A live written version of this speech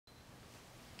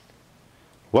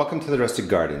Welcome to the Rustic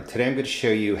Garden. Today I'm going to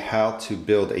show you how to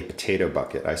build a potato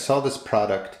bucket. I saw this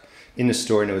product in the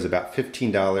store and it was about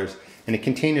 $15 and the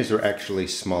containers were actually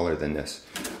smaller than this.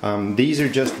 These are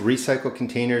just recycled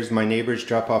containers, my neighbors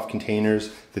drop off containers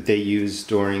that they use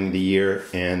during the year,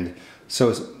 and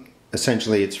so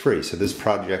essentially it's free. So this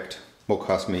project will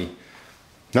cost me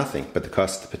nothing but the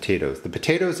cost of the potatoes. The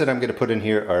potatoes that I'm going to put in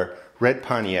here are red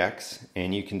Pontiacs,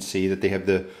 and you can see that they have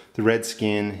the red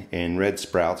skin and red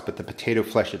sprouts, but the potato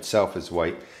flesh itself is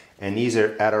white. And these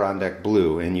are Adirondack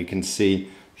blue, and you can see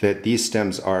that these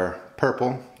stems are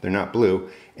purple, they're not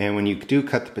blue, and when you do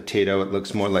cut the potato it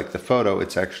looks more like the photo,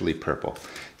 it's actually purple.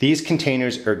 These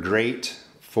containers are great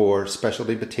for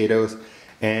specialty potatoes,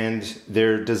 and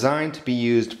they're designed to be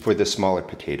used for the smaller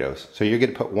potatoes. So you're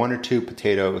going to put 1 or 2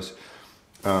 potatoes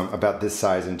about this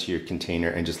size into your container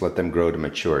and just let them grow to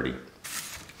maturity.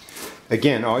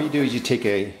 Again, all you do is you take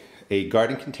a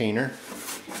garden container.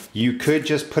 You could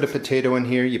just put a potato in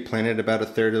here, you plant it about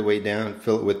 1/3 of the way down,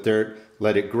 fill it with dirt,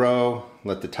 let it grow,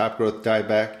 let the top growth die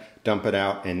back, dump it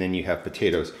out, and then you have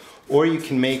potatoes. Or you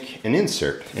can make an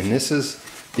insert, and this is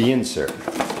the insert.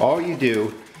 All you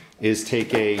do is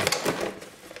take a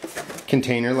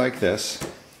container like this.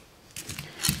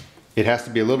 It has to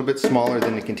be a little bit smaller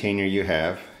than the container you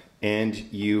have, and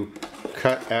you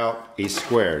cut out a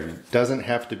square. It doesn't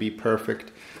have to be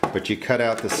perfect, but you cut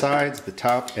out the sides, the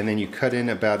top, and then you cut in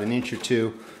about 1 inch or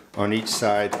 2 on each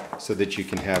side so that you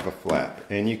can have a flap.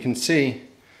 And you can see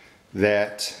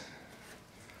that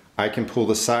I can pull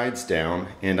the sides down,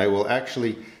 and I will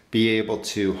actually be able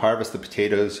to harvest the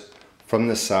potatoes from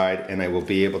the side, and I will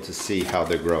be able to see how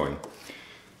they're growing.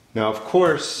 Now, of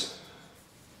course,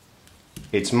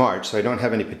 it's March, so I don't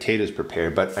have any potatoes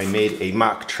prepared, but I made a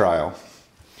mock trial.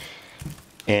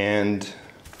 And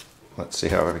let's see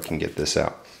how I can get this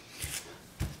out.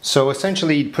 So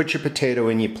essentially, you put your potato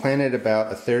in, you plant it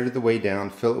about 1/3 of the way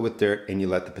down, fill it with dirt, and you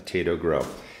let the potato grow.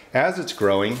 As it's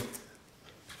growing,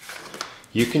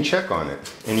 you can check on it.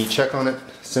 And you check on it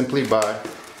simply by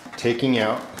taking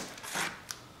out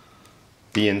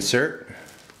the insert.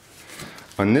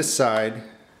 On this side,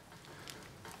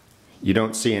 you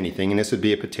don't see anything, and this would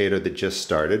be a potato that just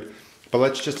started. But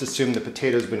let's just assume the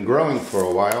potato's been growing for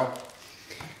a while,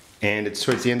 and it's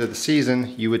towards the end of the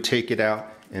season. You would take it out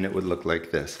and it would look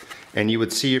like this. And you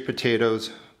would see your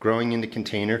potatoes growing in the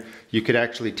container. You could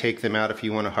actually take them out if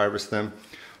you want to harvest them,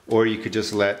 or you could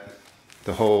just let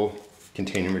the whole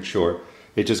container mature.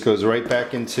 It just goes right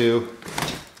back into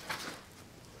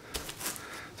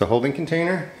the holding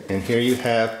container, and here you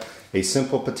have a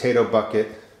simple potato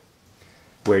bucket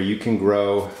where you can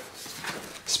grow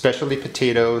specialty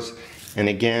potatoes. And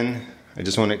again, I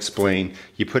just want to explain,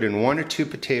 you put in 1 or 2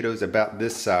 potatoes about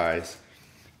this size,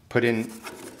 put in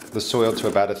the soil to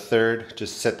about 1/3,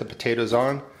 just set the potatoes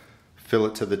on, fill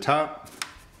it to the top,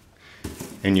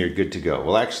 and you're good to go.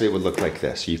 Well, actually it would look like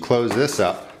this. You close this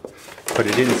up, put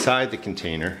it inside the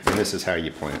container, and this is how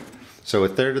you plant. So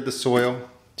 1/3 of the soil,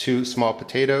 2 small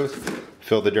potatoes,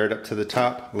 fill the dirt up to the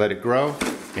top, let it grow,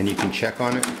 and you can check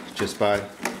on it just by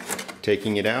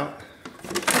taking it out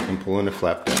and pulling the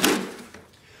flap down.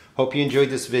 Hope you enjoyed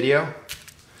this video.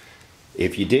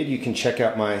 If you did, you can check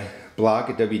out my blog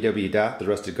at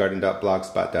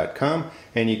www.therusticgarden.blogspot.com,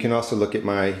 and you can also look at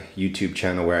my YouTube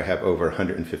channel where I have over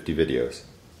 150 videos.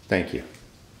 Thank you.